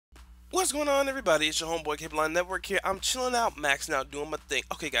What's going on, everybody? It's your homeboy Cable Line Network here. I'm chilling out, maxing out, doing my thing.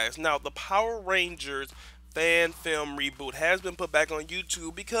 Okay, guys, now the Power Rangers fan film reboot has been put back on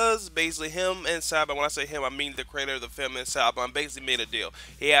YouTube because basically him and Saban, when I say him, I mean the creator of the film and Saban, basically made a deal.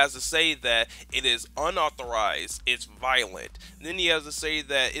 He has to say that it is unauthorized, it's violent. Then he has to say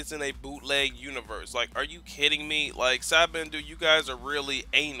that it's in a bootleg universe. Like, are you kidding me? Like, Saban, dude, you guys are really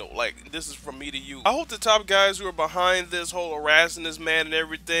anal. Like, this is from me to you. I hope the top guys who are behind this whole harassing this man and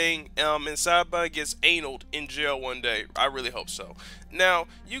everything, and Saban gets analed in jail one day. I really hope so. Now,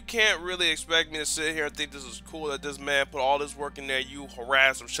 you can't really expect me to sit here and think this is cool that this man put all this work in there, you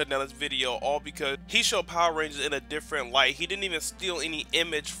harass him, shut down this video, all because he showed Power Rangers in a different light. He didn't even steal any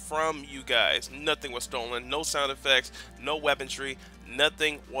image from you guys. Nothing was stolen, no sound effects, no weaponry,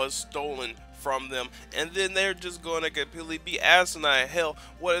 nothing was stolen from them, and then they're just going to completely be asinine. Hell,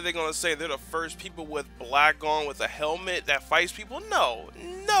 what are they going to say? They're the first people with black on with a helmet that fights people? No,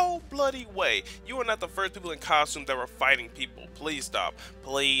 no bloody way. You are not the first people in costume that were fighting people. Please stop.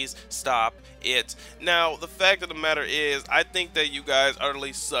 Please stop it. Now, the fact of the matter is, I think that you guys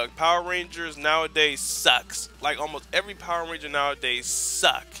utterly suck. Power Rangers nowadays sucks. Like, almost every Power Ranger nowadays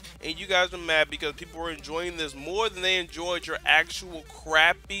suck. And you guys are mad because people were enjoying this more than they enjoyed your actual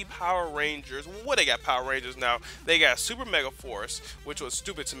crappy Power Rangers. What, they got Power Rangers now? They got Super Mega Force, which was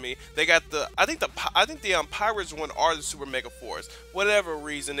stupid to me. They got I think the Pirates one are the Super Mega Force. Whatever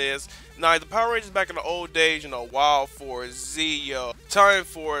reason is. Now the Power Rangers back in the old days, you know, Wild Force, Zeo, Time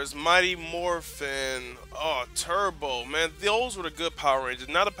Force, Mighty Morphin, oh, Turbo, man, those were the good Power Rangers.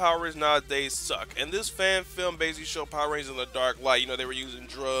 Now the Power Rangers nowadays suck. And this fan film basically showed Power Rangers in the dark light. You know, they were using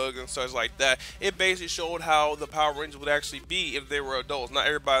drugs and such like that. It basically showed how the Power Rangers would actually be if they were adults. Not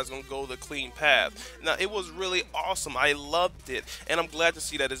everybody's gonna go the clean path. Now, it was really awesome. I loved it, and I'm glad to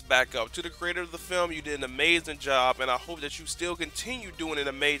see that it's back up. To the creator of the film, you did an amazing job, and I hope that you still continue doing an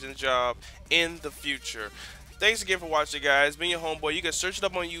amazing job in the future. Thanks again for watching, guys. Been your homeboy. You can search it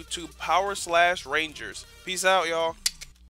up on YouTube, Power/Rangers. Peace out, y'all.